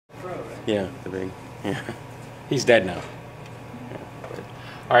Yeah, the big. Yeah, he's dead now. Yeah,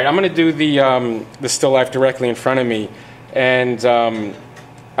 all right, I'm going to do the still life directly in front of me, and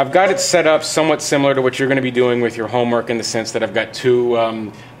I've got it set up somewhat similar to what you're going to be doing with your homework in the sense that I've got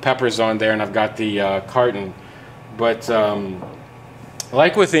two peppers on there and I've got the carton. But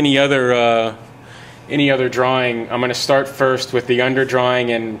like with any other drawing, I'm going to start first with the under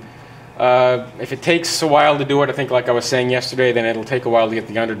drawing, and if it takes a while to do it, I think like I was saying yesterday, then it'll take a while to get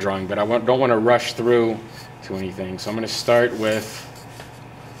the under drawing, but don't want to rush through to anything. So I'm going to start with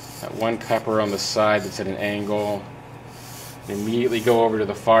that one pepper on the side that's at an angle. Immediately go over to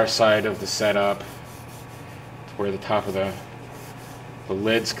the far side of the setup to where the top of the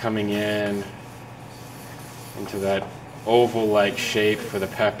lid's coming in into that oval-like shape for the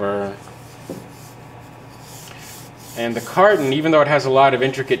pepper. And the carton, even though it has a lot of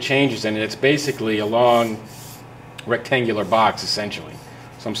intricate changes in it, it's basically a long rectangular box essentially.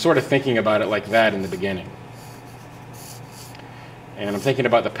 So I'm sort of thinking about it like that in the beginning. And I'm thinking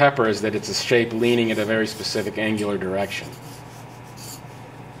about the pepper as that it's a shape leaning in a very specific angular direction.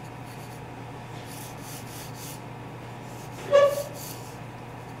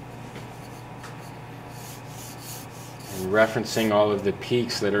 And referencing all of the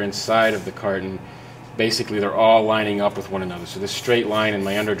peaks that are inside of the carton, basically they're all lining up with one another. So this straight line in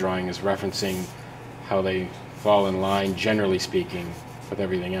my underdrawing is referencing how they fall in line, generally speaking, with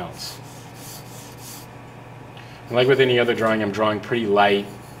everything else. And like with any other drawing, I'm drawing pretty light,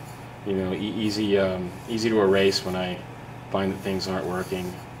 you know, easy to erase when I find that things aren't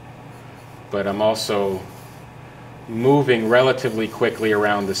working. But I'm also moving relatively quickly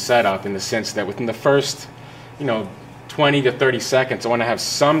around the setup in the sense that within the first, 20 to 30 seconds, I want to have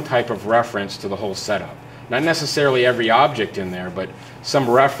some type of reference to the whole setup. Not necessarily every object in there, but some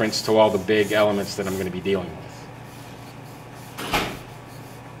reference to all the big elements that I'm going to be dealing with.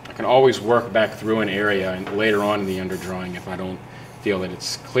 I can always work back through an area and later on in the underdrawing if I don't feel that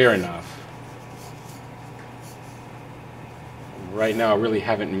it's clear enough. Right now I really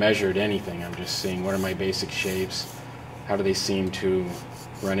haven't measured anything. I'm just seeing what are my basic shapes, how do they seem to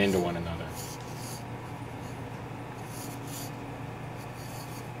run into one another.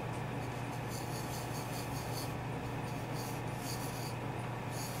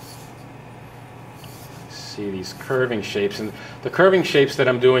 See these curving shapes, and the curving shapes that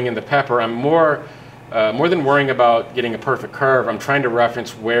I'm doing in the pepper, I'm more than worrying about getting a perfect curve, I'm trying to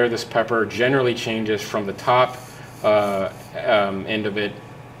reference where this pepper generally changes from the top end of it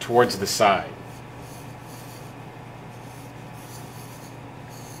towards the side.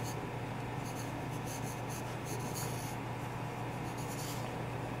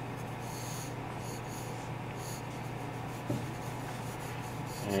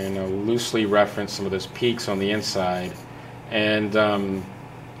 And I'll loosely reference some of those peaks on the inside, and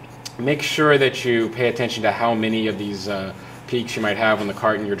make sure that you pay attention to how many of these peaks you might have on the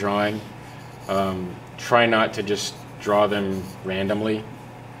carton you're drawing. Try not to just draw them randomly.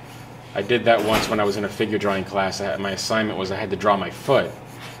 I did that once when I was in a figure drawing class. My assignment was I had to draw my foot,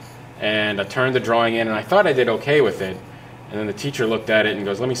 and I turned the drawing in and I thought I did okay with it, and then the teacher looked at it and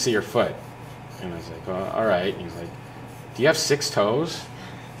goes, "Let me see your foot." And I was like, "Oh, all right." And he's like, "Do you have 6 toes?"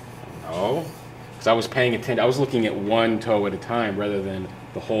 No, because I was paying attention. I was looking at one toe at a time rather than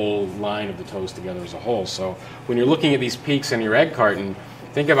the whole line of the toes together as a whole. So when you're looking at these peaks in your egg carton,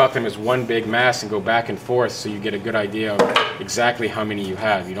 think about them as one big mass and go back and forth so you get a good idea of exactly how many you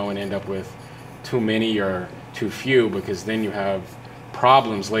have. You don't want to end up with too many or too few, because then you have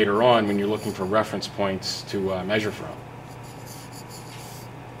problems later on when you're looking for reference points to measure from.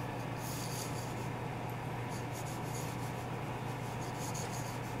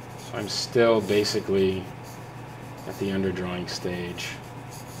 So I'm still basically at the underdrawing stage.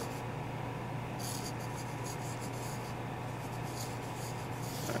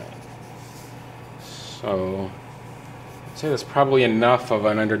 So I'd say that's probably enough of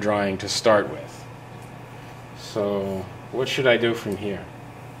an underdrawing to start with. So what should I do from here?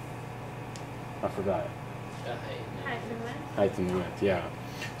 I forgot. Height and width. Height and width, yeah.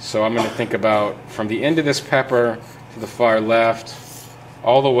 So I'm going to think about from the end of this pepper to the far left,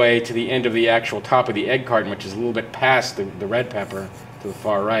 all the way to the end of the actual top of the egg carton, which is a little bit past the red pepper to the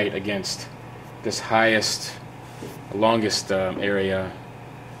far right, against this highest, longest area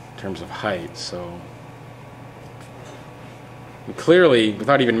in terms of height. So and clearly,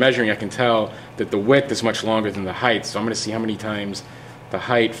 without even measuring, I can tell that the width is much longer than the height. So I'm going to see how many times the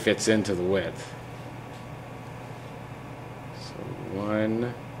height fits into the width. So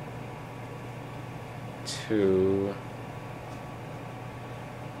 1, 2,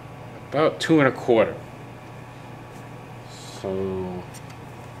 about 2 1/4. So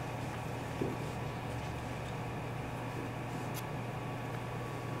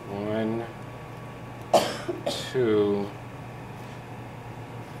 2.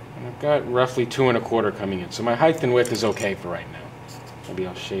 And I've got roughly 2 1/4 coming in. So my height and width is okay for right now. Maybe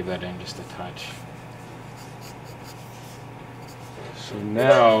I'll shave that in just a touch. So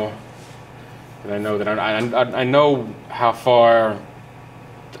now that I know that I know how high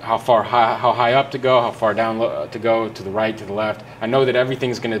up to go, how far down to go, to the right, to the left. I know that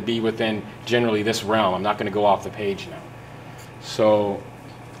everything's going to be within generally this realm. I'm not going to go off the page now. So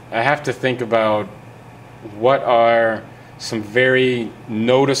I have to think about what are some very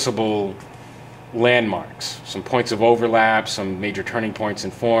noticeable landmarks, some points of overlap, some major turning points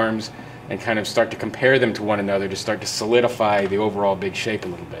and forms, and kind of start to compare them to one another to start to solidify the overall big shape a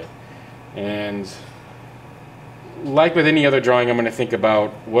little bit. And like with any other drawing, I'm going to think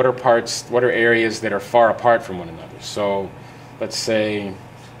about what are areas that are far apart from one another. So let's say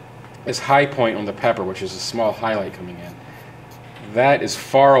this high point on the pepper, which is a small highlight coming in, that is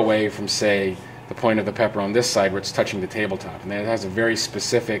far away from, say, the point of the pepper on this side where it's touching the tabletop. And that has a very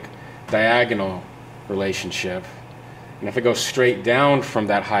specific diagonal relationship. And if I go straight down from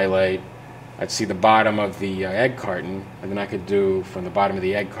that highlight, I'd see the bottom of the egg carton, and then I could do from the bottom of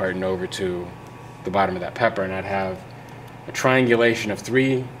the egg carton over to the bottom of that pepper, and I'd have a triangulation of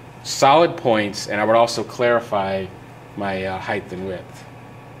 3 solid points, and I would also clarify my height and width.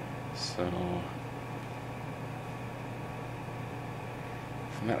 So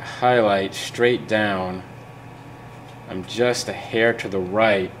from that highlight straight down, I'm just a hair to the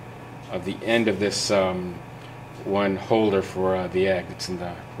right of the end of this one holder for the egg that's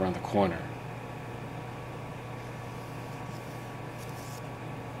around the corner.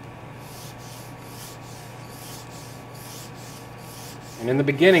 And in the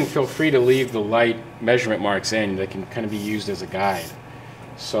beginning, feel free to leave the light measurement marks in. They can kind of be used as a guide.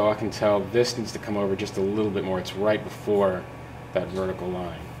 So I can tell this needs to come over just a little bit more. It's right before that vertical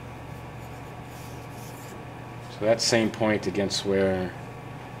line. So that same point against where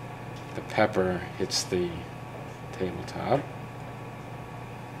the pepper hits the tabletop.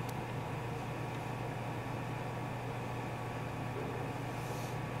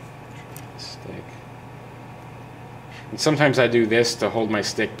 Stick. And sometimes I do this to hold my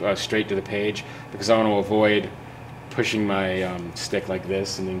stick straight to the page because I want to avoid pushing my stick like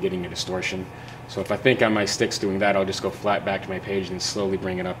this and then getting a distortion. So if I think on my stick's doing that, I'll just go flat back to my page and slowly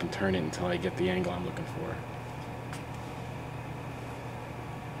bring it up and turn it until I get the angle I'm looking for.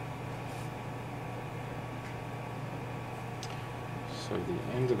 So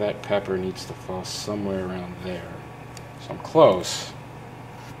the end of that pepper needs to fall somewhere around there. So I'm close.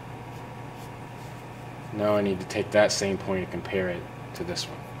 Now I need to take that same point and compare it to this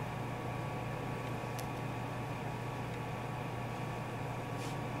one.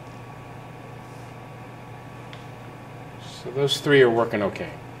 So those 3 are working okay.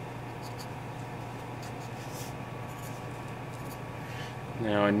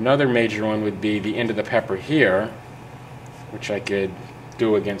 Now another major one would be the end of the pepper here, which I could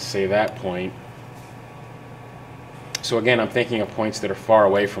do against, say, that point. So again, I'm thinking of points that are far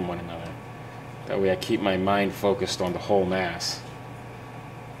away from one another. That way I keep my mind focused on the whole mass.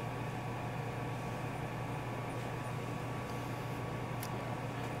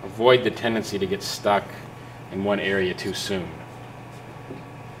 Avoid the tendency to get stuck in one area too soon.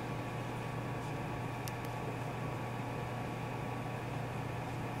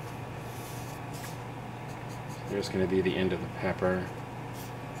 There's going to be the end of the pepper.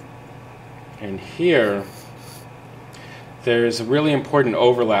 And here, there's a really important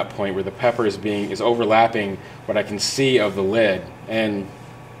overlap point where the pepper is overlapping what I can see of the lid. And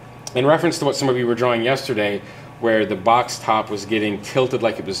in reference to what some of you were drawing yesterday, where the box top was getting tilted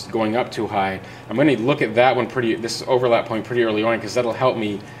like it was going up too high, I'm going to look at that one this overlap point pretty early on, because that'll help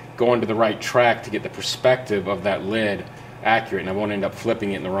me go onto the right track to get the perspective of that lid accurate, and I won't end up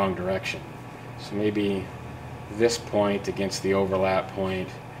flipping it in the wrong direction. So maybe this point against the overlap point,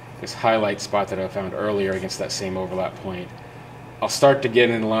 this highlight spot that I found earlier against that same overlap point. I'll start to get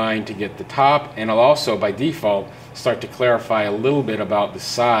in line to get the top, and I'll also, by default, start to clarify a little bit about the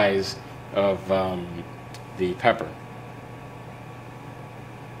size of the pepper.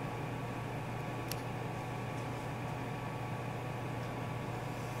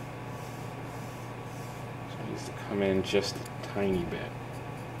 So it needs to come in just a tiny bit.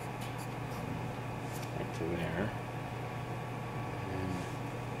 Right to there.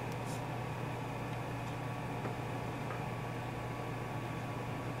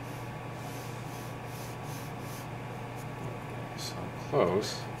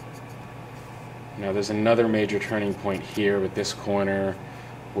 Close. Now there's another major turning point here with this corner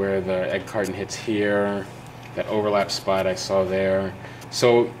where the egg carton hits here, that overlap spot I saw there.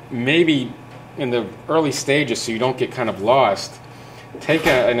 So maybe in the early stages, so you don't get kind of lost, take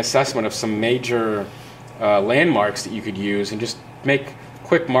an assessment of some major landmarks that you could use and just make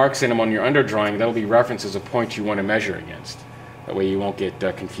quick marks in them on your underdrawing. That'll be references of points you want to measure against. That way you won't get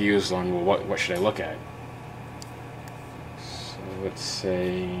confused on, well, what should I look at? So let's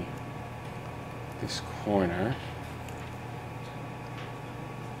say this corner.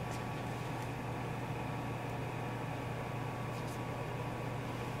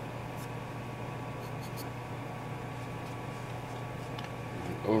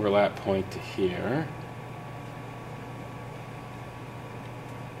 Overlap point to here.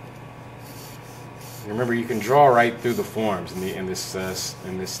 Remember, you can draw right through the forms in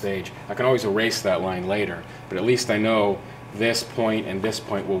this stage. I can always erase that line later, but at least I know this point and this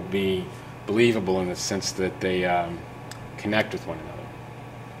point will be believable in the sense that they connect with one another.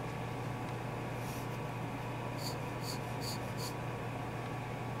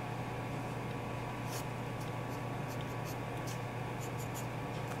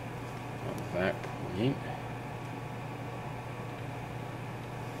 That point.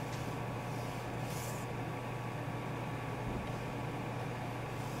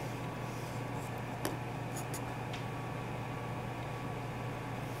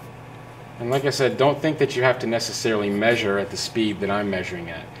 And like I said, don't think that you have to necessarily measure at the speed that I'm measuring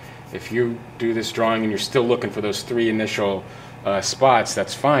at. If you do this drawing and you're still looking for those 3 initial spots,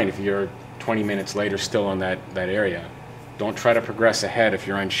 that's fine if you're 20 minutes later still on that area. Don't try to progress ahead if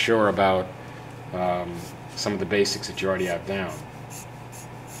you're unsure about some of the basics that you already have down.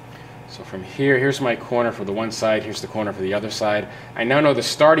 So from here, here's my corner for the one side, here's the corner for the other side. I now know the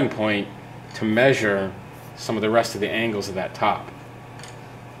starting point to measure some of the rest of the angles of that top.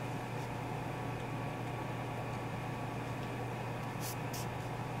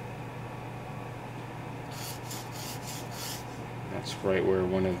 That's right where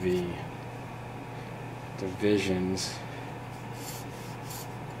one of the divisions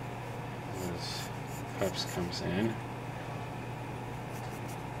cups comes in.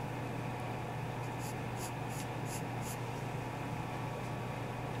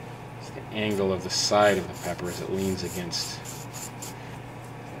 It's the angle of the side of the pepper as it leans against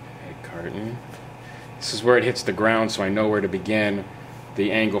the egg carton. This is where it hits the ground, so I know where to begin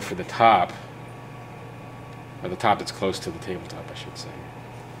the angle for the top, or the top that's close to the tabletop, I should say.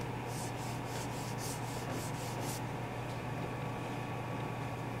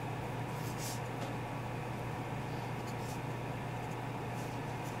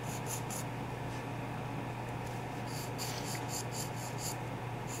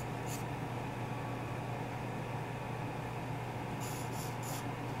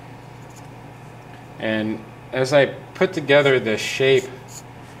 And as I put together the shape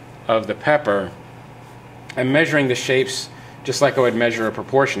of the pepper, I'm measuring the shapes just like I would measure a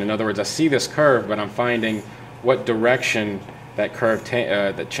proportion. In other words, I see this curve, but I'm finding what direction that curve,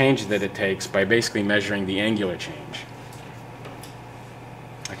 the change that it takes by basically measuring the angular change.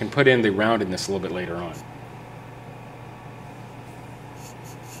 I can put in the roundedness a little bit later on.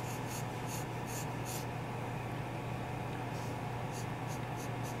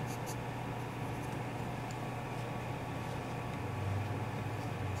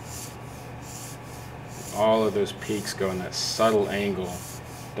 All of those peaks go in that subtle angle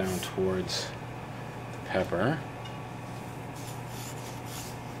down towards the pepper.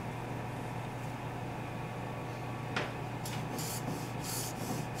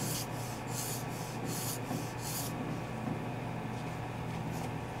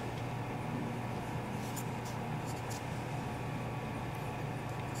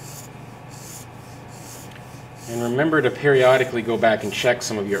 And remember to periodically go back and check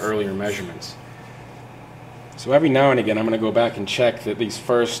some of your earlier measurements. So every now and again, I'm going to go back and check that these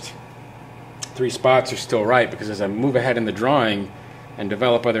first 3 spots are still right, because as I move ahead in the drawing and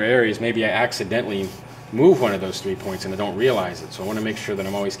develop other areas, maybe I accidentally move one of those 3 points and I don't realize it. So I want to make sure that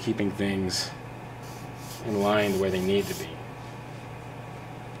I'm always keeping things in line the way they need to be.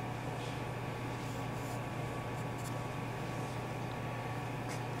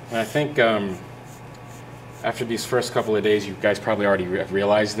 And I think after these first couple of days, you guys probably already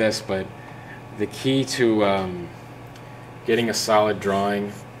realized this, but the key to getting a solid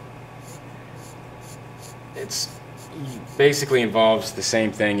drawing, it basically involves the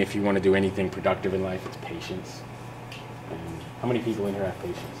same thing if you want to do anything productive in life. It's patience. And how many people in here have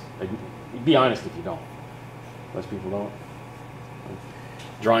patience? Like, be honest if you don't. Most people don't.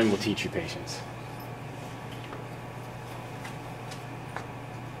 Drawing will teach you patience.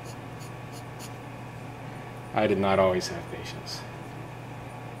 I did not always have patience.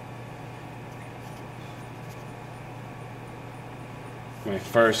 my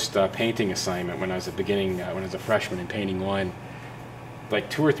first painting assignment when I was when I was a freshman in Painting 1. Like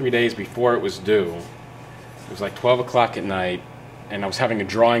 2 or 3 days before it was due, it was like 12 o'clock at night, and I was having a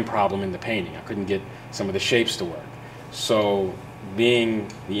drawing problem in the painting. I couldn't get some of the shapes to work. So, being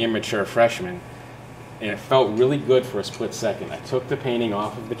the immature freshman, and it felt really good for a split second, I took the painting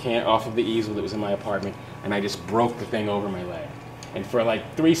off of the easel that was in my apartment, and I just broke the thing over my leg. And for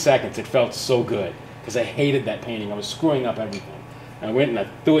like 3 seconds, it felt so good, because I hated that painting. I was screwing up everything. And I went and I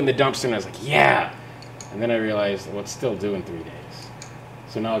threw it in the dumpster, and I was like, yeah! And then I realized, well, it's still due in 3 days.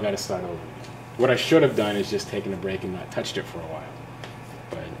 So now I've got to start over again. What I should have done is just taken a break and not touched it for a while.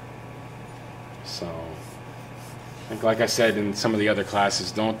 But, so, like I said in some of the other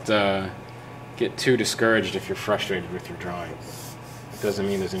classes, don't get too discouraged if you're frustrated with your drawing. It doesn't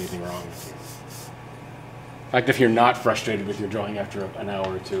mean there's anything wrong with you. In fact, if you're not frustrated with your drawing after an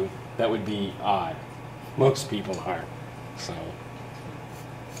hour or two, that would be odd. Most people are. So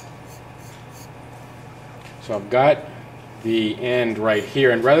I've got the end right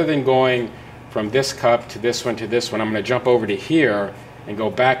here, and rather than going from this cup to this one, I'm going to jump over to here and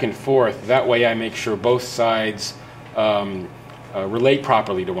go back and forth. That way I make sure both sides relate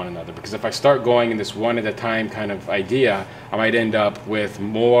properly to one another, because if I start going in this one at a time kind of idea, I might end up with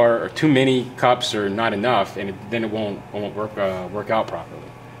more or too many cups or not enough, and then it won't work out properly.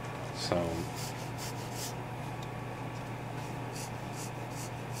 So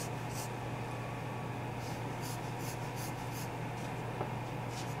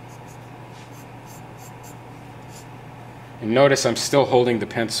and notice I'm still holding the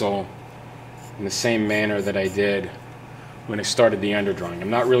pencil in the same manner that I did when I started the underdrawing. I'm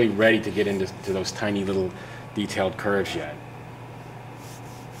not really ready to get into those tiny little detailed curves yet.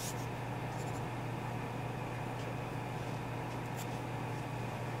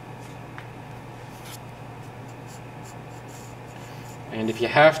 And if you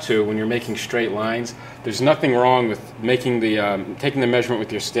have to, when you're making straight lines, there's nothing wrong with making taking the measurement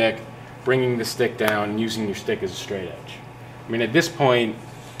with your stick, bringing the stick down, and using your stick as a straight edge. I mean, at this point,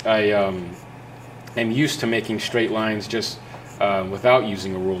 I am used to making straight lines just without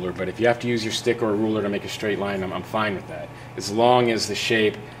using a ruler, but if you have to use your stick or a ruler to make a straight line, I'm fine with that. As long as the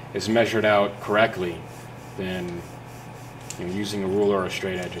shape is measured out correctly, then using a ruler or a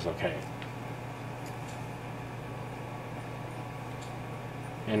straight edge is okay.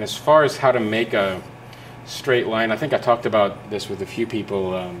 And as far as how to make a straight line, I think I talked about this with a few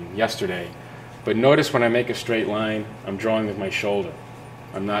people yesterday, but notice when I make a straight line, I'm drawing with my shoulder.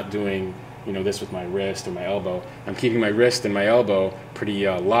 I'm not doing this with my wrist or my elbow. I'm keeping my wrist and my elbow pretty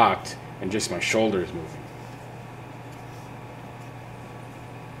locked, and just my shoulder is moving.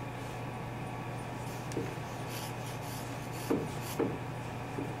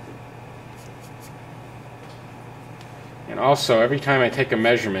 And also, every time I take a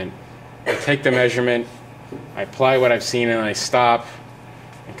measurement, I take the measurement, I apply what I've seen, and I stop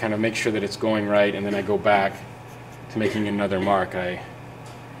and kind of make sure that it's going right, and then I go back to making another mark. I'm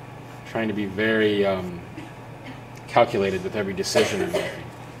trying to be very calculated with every decision I'm making.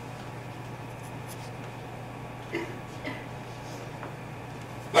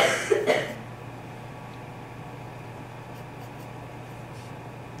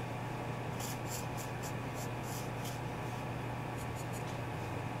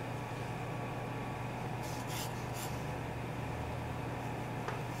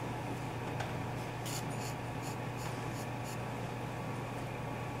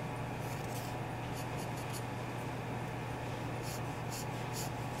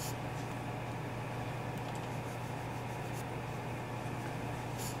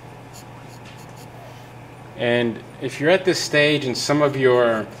 And if you're at this stage and some of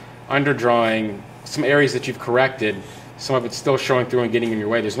your underdrawing, some areas that you've corrected, some of it's still showing through and getting in your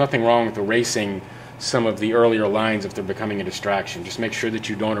way, there's nothing wrong with erasing some of the earlier lines if they're becoming a distraction. Just make sure that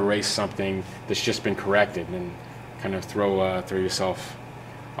you don't erase something that's just been corrected and kind of throw yourself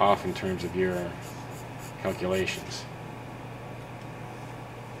off in terms of your calculations.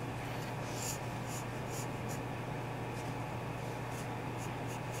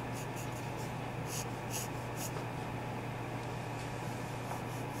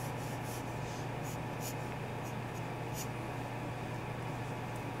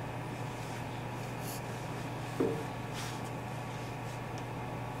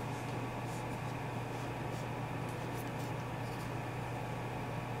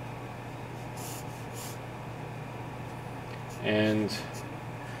 And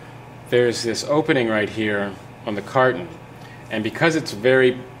there's this opening right here on the carton, and because it's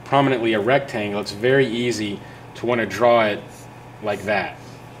very prominently a rectangle, it's very easy to want to draw it like that.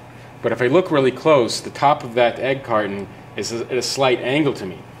 But if I look really close, the top of that egg carton is at a slight angle to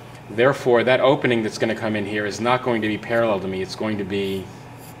me. Therefore, that opening that's going to come in here is not going to be parallel to me. It's going to be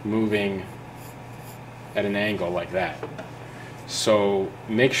moving at an angle like that. So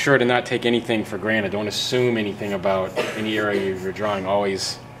make sure to not take anything for granted. Don't assume anything about any area you're drawing.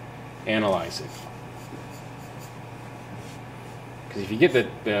 Always analyze it. Because if you get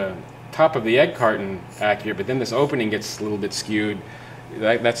the top of the egg carton accurate, but then this opening gets a little bit skewed,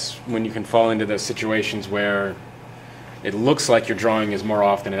 that's when you can fall into those situations where it looks like your drawing is more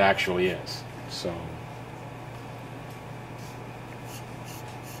off than it actually is. So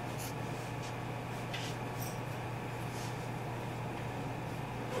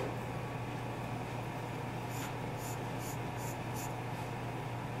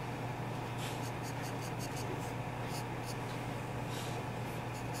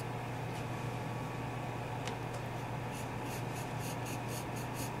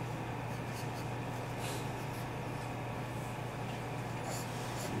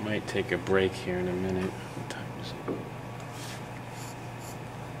might take a break here in a minute. What time is it?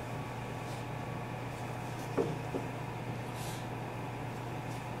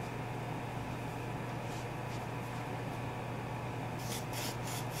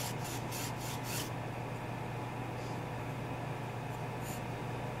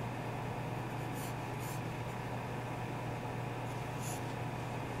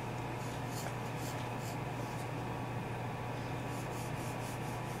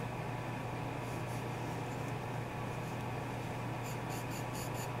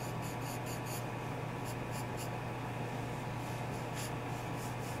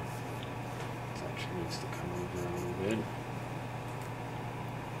 Needs to come over a little bit.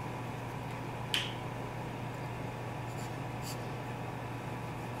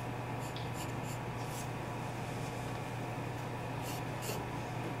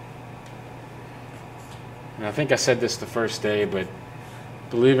 And I think I said this the first day, but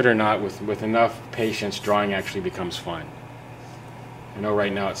believe it or not, with enough patience, drawing actually becomes fun. I know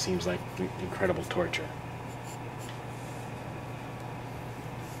right now it seems like incredible torture.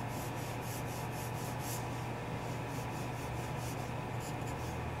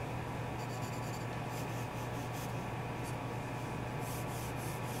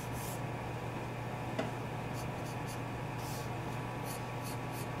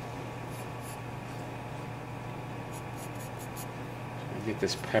 Get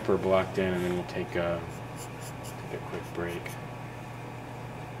this pepper blocked in, and then we'll take a quick break.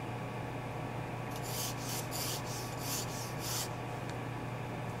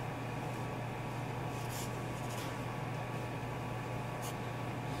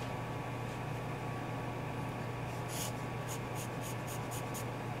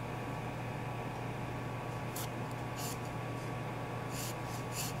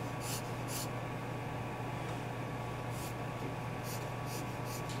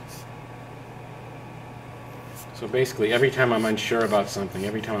 So basically, every time I'm unsure about something,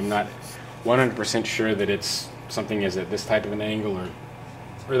 every time I'm not 100% sure that it's something is at this type of an angle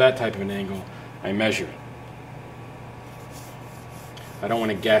or that type of an angle, I measure it. I don't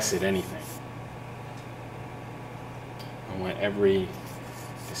want to guess at anything. I want every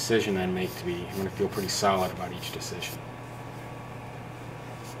decision I make to be, I want to feel pretty solid about each decision.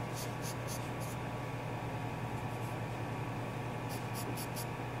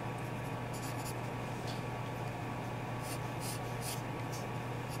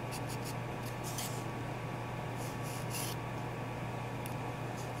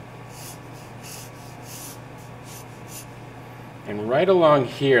 And right along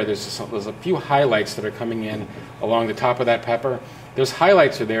here, there's a few highlights that are coming in along the top of that pepper. Those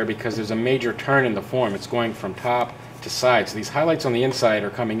highlights are there because there's a major turn in the form. It's going from top to side. So these highlights on the inside are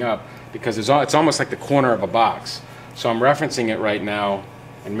coming up because it's almost like the corner of a box. So I'm referencing it right now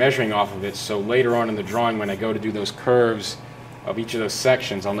and measuring off of it, so later on in the drawing when I go to do those curves of each of those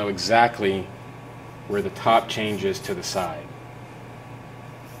sections, I'll know exactly where the top changes to the side.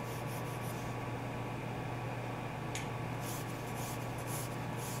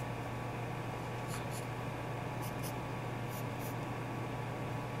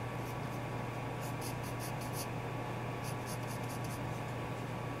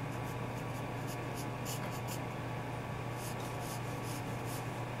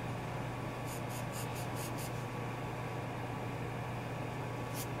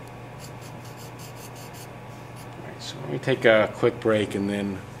 So let me take a quick break and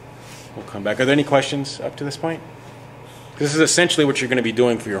then we'll come back. Are there any questions up to this point? This is essentially what you're going to be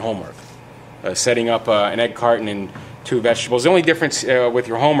doing for your homework. Setting up an egg carton and 2 vegetables. The only difference with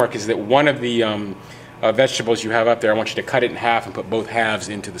your homework is that one of the vegetables you have up there, I want you to cut it in half and put both halves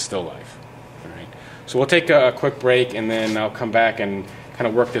into the still life. All right. So we'll take a quick break, and then I'll come back and kind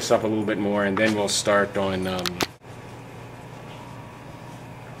of work this up a little bit more, and then we'll start on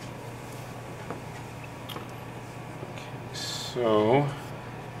so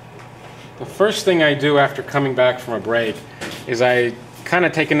the first thing I do after coming back from a break is I kind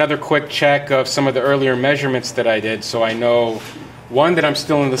of take another quick check of some of the earlier measurements that I did, so I know, one, that I'm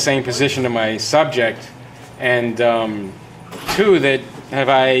still in the same position of my subject, and two, that have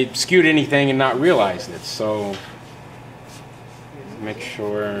I skewed anything and not realized it. So make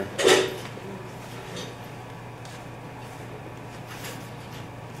sure.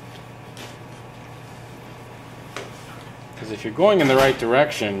 Because if you're going in the right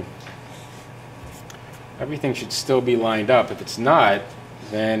direction, everything should still be lined up. If it's not,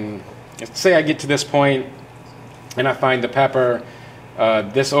 then let's say I get to this point and I find the pepper,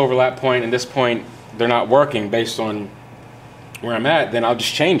 this overlap point and this point, they're not working based on where I'm at, then I'll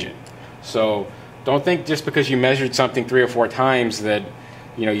just change it. So don't think just because you measured something 3 or 4 times that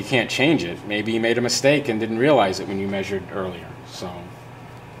you can't change it. Maybe you made a mistake and didn't realize it when you measured earlier. So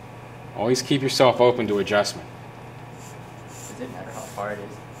always keep yourself open to adjustment. Does it matter how far it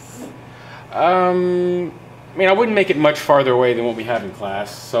is? I mean, I wouldn't make it much farther away than what we have in class.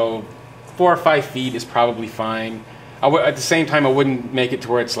 So 4 or 5 feet is probably fine. At the same time, I wouldn't make it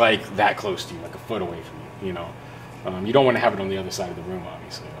to where it's like that close to you, like a foot away from you. You don't want to have it on the other side of the room,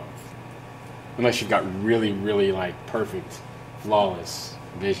 obviously, unless you've got really, really like perfect, flawless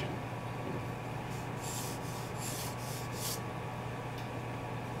vision.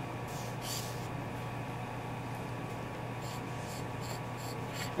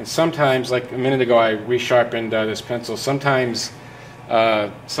 And sometimes, like a minute ago, I resharpened this pencil. Sometimes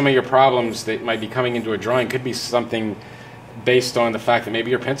some of your problems that might be coming into a drawing could be something based on the fact that maybe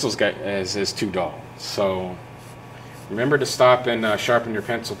your pencil is too dull. So remember to stop and sharpen your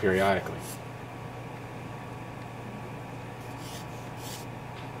pencil periodically.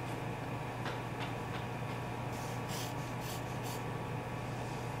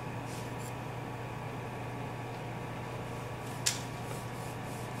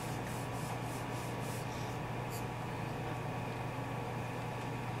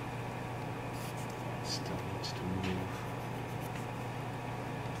 Still needs to move.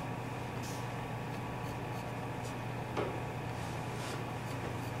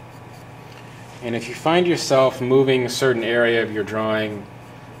 And if you find yourself moving a certain area of your drawing,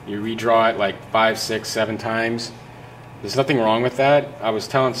 you redraw it like 5, 6, 7 times, there's nothing wrong with that. I was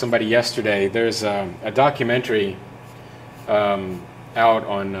telling somebody yesterday, there's a documentary out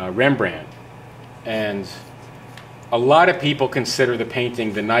on Rembrandt, and a lot of people consider the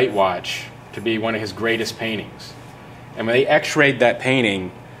painting The Night Watch to be one of his greatest paintings. And when they x-rayed that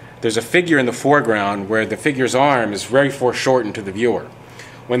painting, there's a figure in the foreground where the figure's arm is very foreshortened to the viewer.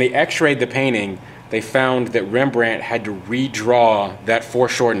 When they x-rayed the painting, they found that Rembrandt had to redraw that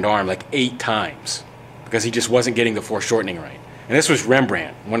foreshortened arm like 8 times because he just wasn't getting the foreshortening right. And this was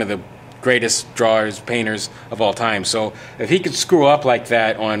Rembrandt, one of the greatest drawers, painters of all time. So if he could screw up like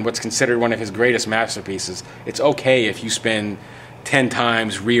that on what's considered one of his greatest masterpieces, it's okay if you spend 10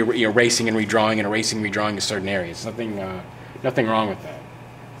 times erasing and redrawing and erasing and redrawing a certain area. It's nothing wrong with that.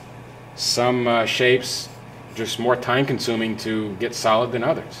 Some shapes are just more time consuming to get solid than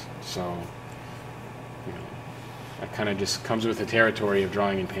others. So that kind of just comes with the territory of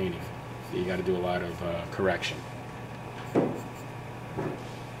drawing and painting. You got to do a lot of correction.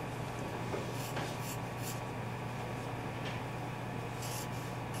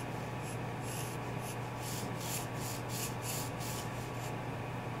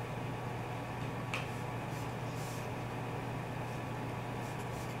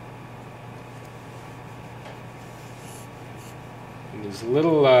 These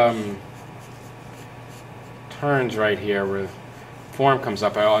little turns right here where form comes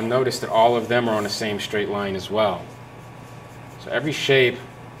up, I'll notice that all of them are on the same straight line as well. So every shape,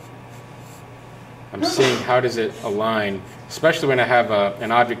 I'm seeing how does it align, especially when I have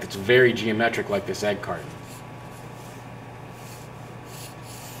an object that's very geometric like this egg carton.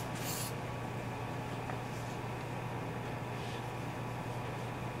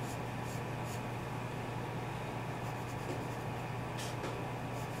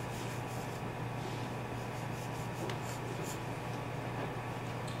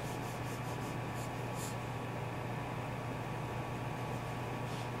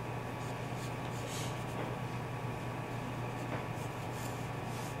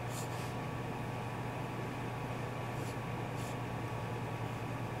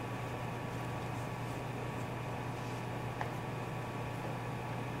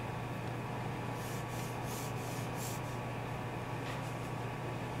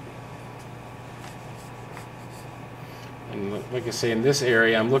 And like I say, in this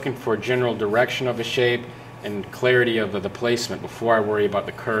area, I'm looking for general direction of the shape and clarity of the placement before I worry about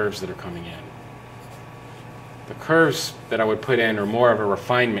the curves that are coming in. The curves that I would put in are more of a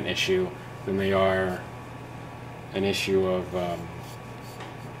refinement issue than they are an issue of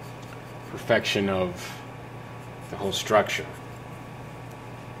perfection of the whole structure.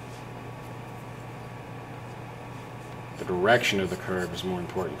 The direction of the curve is more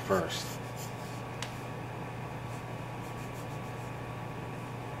important first.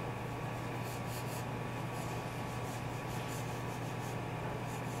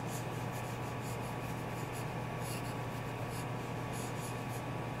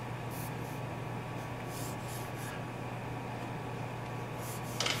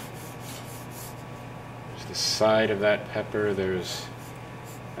 The side of that pepper, there's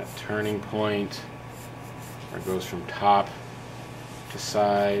that turning point where it goes from top to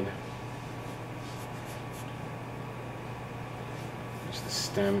side. There's the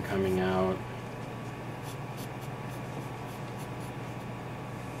stem coming out.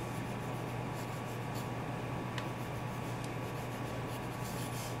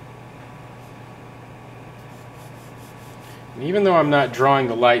 And even though I'm not drawing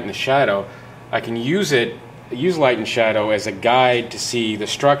the light and the shadow, I can use light and shadow as a guide to see the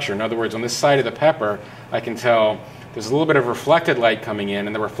structure. In other words, on this side of the pepper, I can tell there's a little bit of reflected light coming in,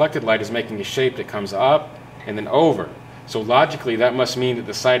 and the reflected light is making a shape that comes up and then over. So logically, that must mean that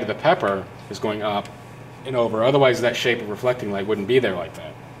the side of the pepper is going up and over. Otherwise, that shape of reflecting light wouldn't be there like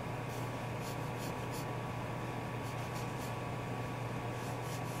that.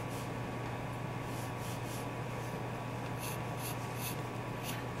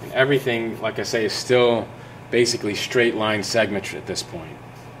 Everything, like I say, is still basically straight line segment at this point.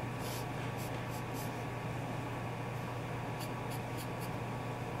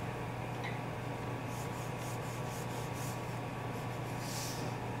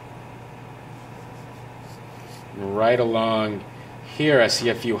 And right along here, I see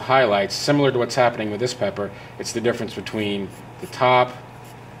a few highlights, similar to what's happening with this pepper. It's the difference between the top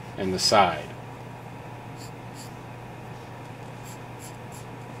and the side.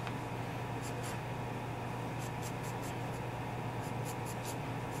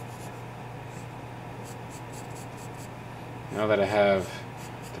 Now that I have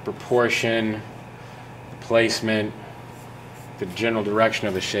the proportion, the placement, the general direction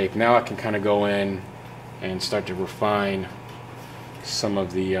of the shape, now I can kind of go in and start to refine some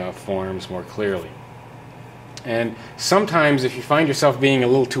of the forms more clearly. And sometimes if you find yourself being a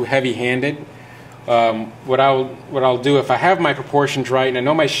little too heavy-handed, what I'll do, if I have my proportions right and I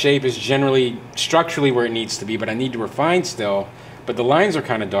know my shape is generally structurally where it needs to be, but I need to refine still, but the lines are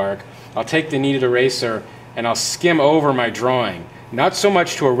kind of dark, I'll take the kneaded eraser and I'll skim over my drawing. Not so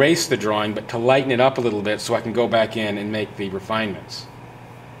much to erase the drawing, but to lighten it up a little bit so I can go back in and make the refinements.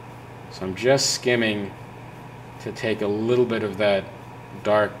 So I'm just skimming to take a little bit of that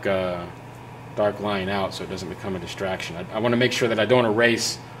dark line out so it doesn't become a distraction. I want to make sure that I don't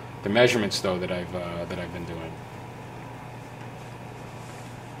erase the measurements, though, that I've been doing.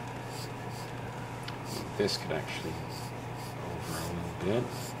 This could actually go over a little bit.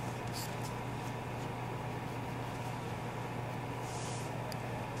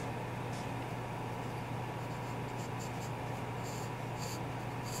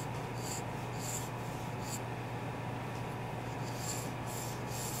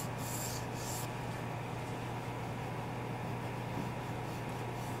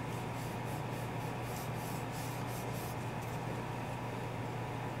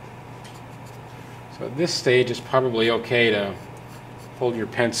 So at this stage, it's probably okay to hold your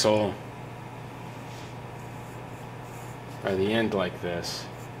pencil by the end like this,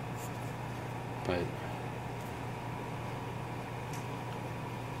 but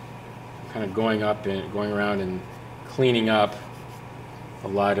kind of going around and cleaning up a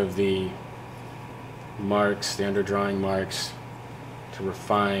lot of the marks, the underdrawing marks, to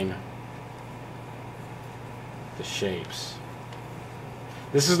refine the shapes.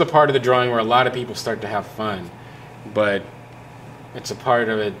 This is the part of the drawing where a lot of people start to have fun, but it's a part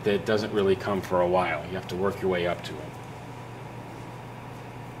of it that doesn't really come for a while. You have to work your way up to it.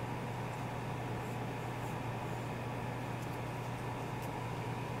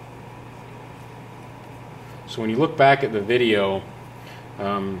 So when you look back at the video,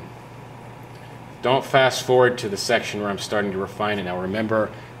 don't fast forward to the section where I'm starting to refine it now. Remember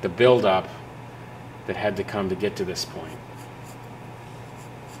the build-up that had to come to get to this point.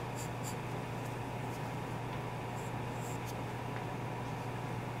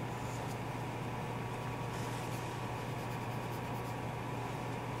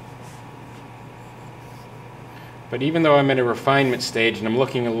 But even though I'm in a refinement stage and I'm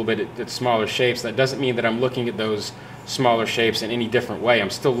looking a little bit at smaller shapes, that doesn't mean that I'm looking at those smaller shapes in any different way. I'm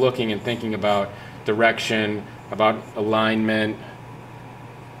still looking and thinking about direction, about alignment.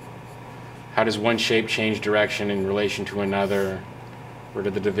 How does one shape change direction in relation to another? Where do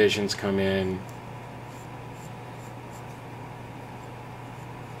the divisions come in?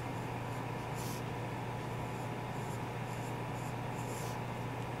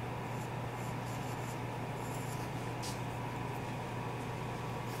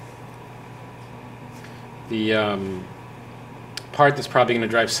 The part that's probably going to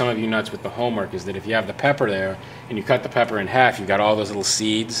drive some of you nuts with the homework is that if you have the pepper there and you cut the pepper in half, you've got all those little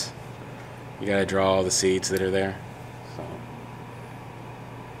seeds. You got to draw all the seeds that are there. So.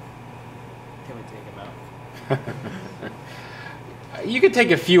 Can we take them out? You could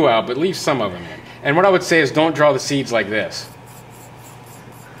take a few out, but leave some of them in. And what I would say is don't draw the seeds like this.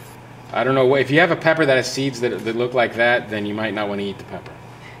 I don't know, if you have a pepper that has seeds that look like that, then you might not want to eat the pepper.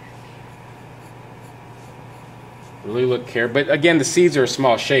 Really look careful. But again, the seeds are a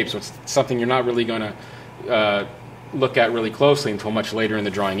small shape, so it's something you're not really going to look at really closely until much later in the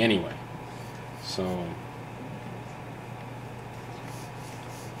drawing anyway. So,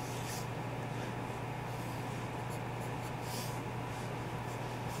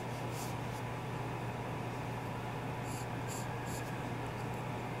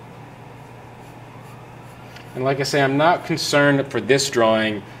 and like I say, I'm not concerned for this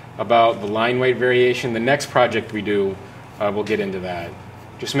drawing about the line weight variation. The next project we do, we'll get into that.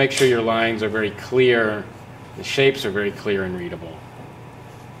 Just make sure your lines are very clear, the shapes are very clear and readable.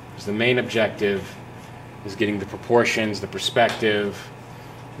 Because the main objective is getting the proportions, the perspective,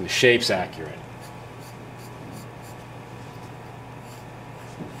 and the shapes accurate.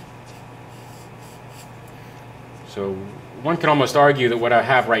 So one could almost argue that what I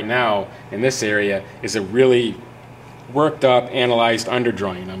have right now in this area is a really worked up, analyzed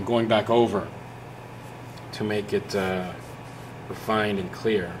underdrawing. I'm going back over to make it refined and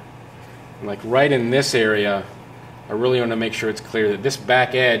clear. And like right in this area, I really want to make sure it's clear that this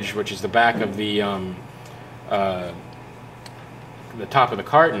back edge, which is the back of the top of the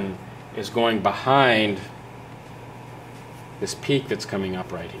carton, is going behind this peak that's coming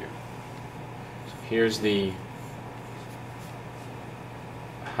up right here. So here's the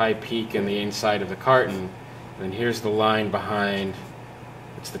high peak in the inside of the carton. And here's the line behind,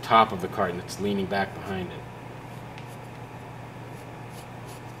 it's the top of the carton that's leaning back behind it.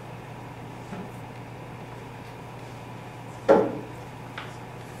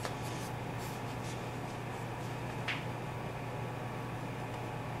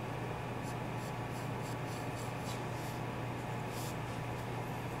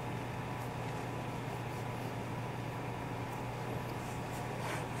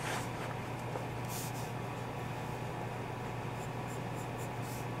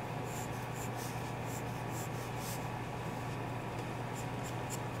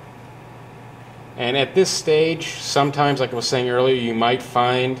 And at this stage, sometimes, like I was saying earlier, you might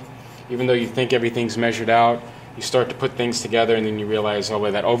find, even though you think everything's measured out, you start to put things together and then you realize, oh,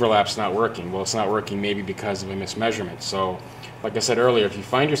 well, that overlap's not working. Well, it's not working maybe because of a mismeasurement. So, like I said earlier, if you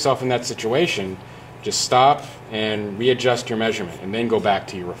find yourself in that situation, just stop and readjust your measurement and then go back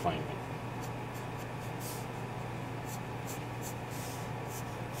to your refinement.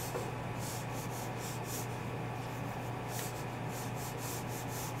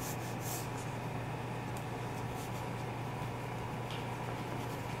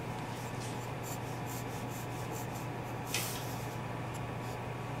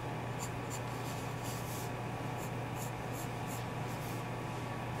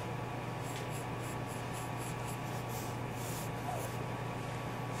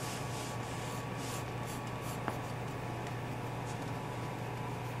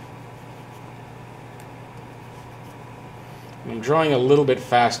 I'm drawing a little bit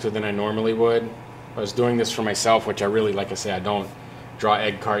faster than I normally would. I was doing this for myself, which I really, like I say, I don't draw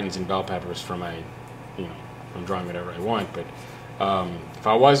egg cartons and bell peppers for my, I'm drawing whatever I want. But if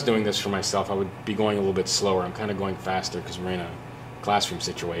I was doing this for myself, I would be going a little bit slower. I'm kind of going faster because we're in a classroom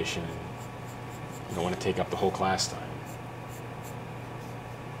situation and I don't want to take up the whole class time.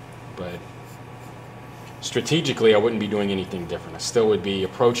 But strategically, I wouldn't be doing anything different. I still would be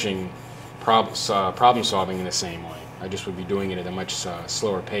approaching problem solving in the same way. I just would be doing it at a much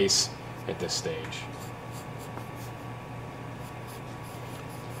slower pace at this stage.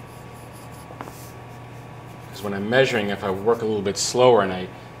 Because when I'm measuring, if I work a little bit slower and I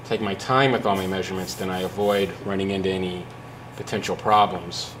take my time with all my measurements, then I avoid running into any potential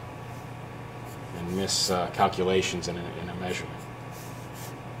problems and miscalculations in a measurement.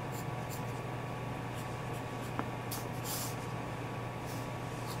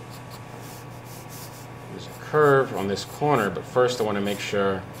 curve on this corner, but first I want to make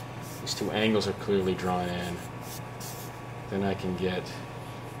sure these two angles are clearly drawn in. Then I can get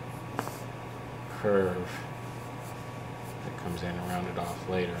a curve that comes in and round it off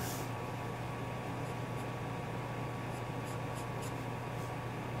later.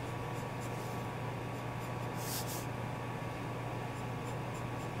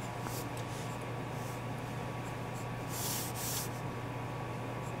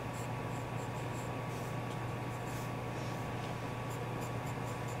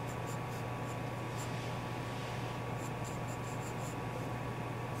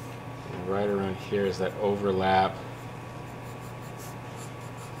 Right around here is that overlap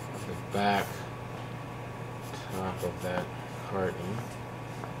of the back top of that carton.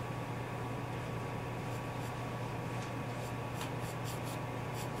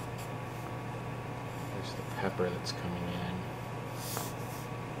 There's the pepper that's coming in.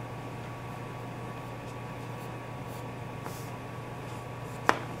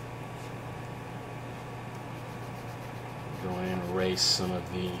 Go in and erase some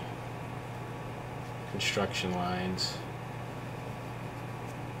of the construction lines.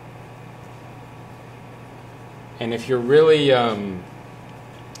 And if you're really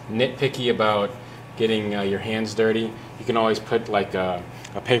nitpicky about getting your hands dirty, you can always put like a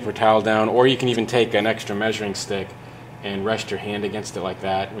paper towel down, or you can even take an extra measuring stick and rest your hand against it like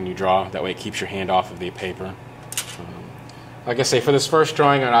that when you draw. That way it keeps your hand off of the paper. Like I say, for this first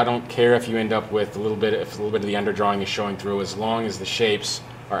drawing, I don't care if you end up with a little bit of the underdrawing is showing through, as long as the shapes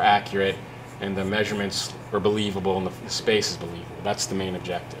are accurate and the measurements are believable and the space is believable. That's the main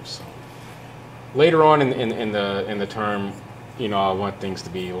objective. So later on in the term, you know, I want things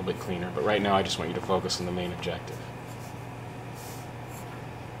to be a little bit cleaner, but right now I just want you to focus on the main objective.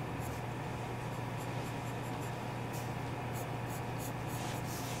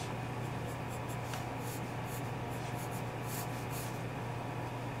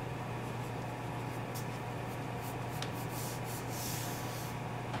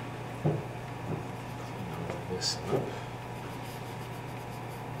 This up.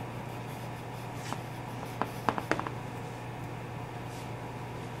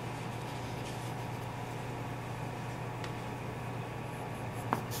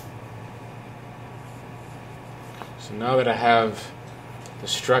 So now that I have the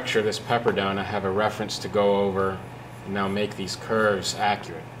structure of this pepper down, I have a reference to go over and now make these curves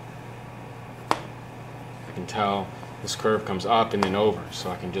accurate. I can tell this curve comes up and then over, so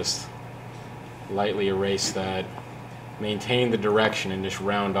I can just lightly erase that, maintain the direction, and just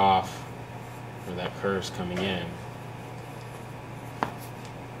round off where that curve's coming in.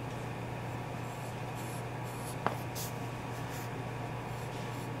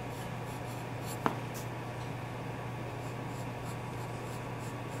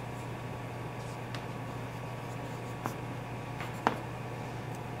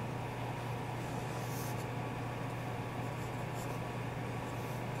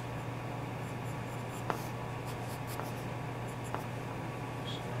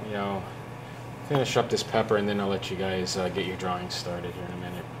 I'll finish up this pepper and then I'll let you guys get your drawing started here in a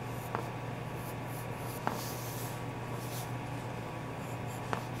minute.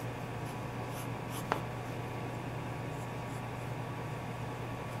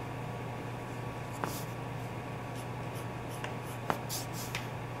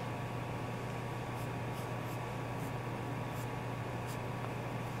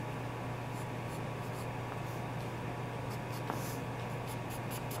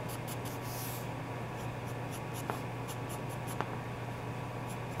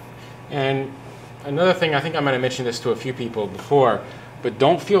 And another thing, I think I might have mentioned this to a few people before, but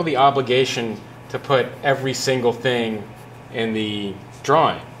don't feel the obligation to put every single thing in the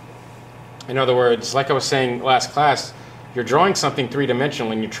drawing. In other words, like I was saying last class, you're drawing something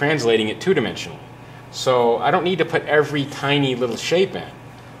three-dimensional and you're translating it two-dimensionally. So I don't need to put every tiny little shape in.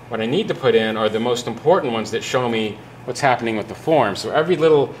 What I need to put in are the most important ones that show me what's happening with the form. So every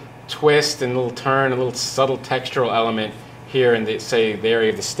little twist and little turn, a little subtle textural element here in the, say, the area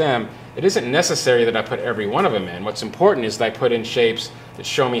of the stem, it isn't necessary that I put every one of them in. What's important is that I put in shapes that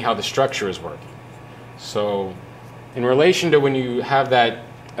show me how the structure is working. So in relation to when you have that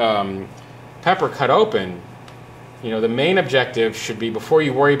pepper cut open, you know, the main objective should be, before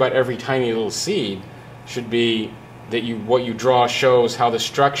you worry about every tiny little seed, should be that what you draw shows how the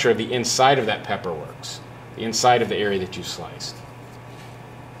structure of the inside of that pepper works, the inside of the area that you sliced.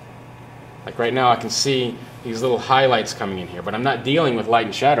 Like right now I can see these little highlights coming in here, but I'm not dealing with light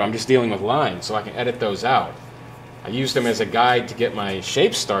and shadow, I'm just dealing with lines, so I can edit those out. I use them as a guide to get my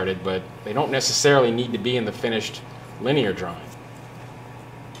shapes started, but they don't necessarily need to be in the finished linear drawing.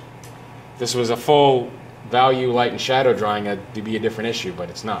 This was a full value light and shadow drawing, that'd be a different issue, but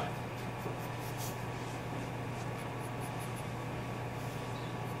it's not.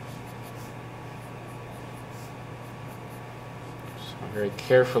 So I'm very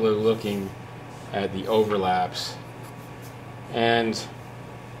carefully looking at the overlaps. And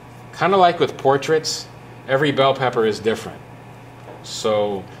kind of like with portraits, every bell pepper is different.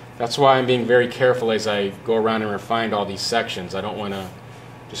 So that's why I'm being very careful as I go around and refine all these sections. I don't want to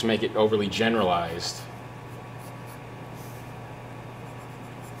just make it overly generalized.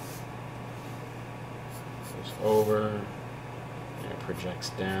 Goes over, and it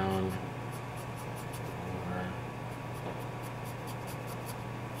projects down, over.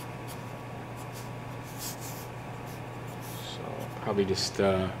 So I'll probably just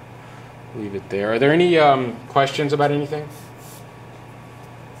leave it there. Are there any questions about anything?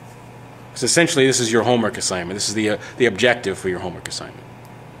 Because essentially this is your homework assignment. This is the objective for your homework assignment.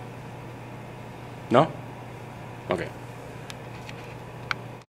 No? Okay.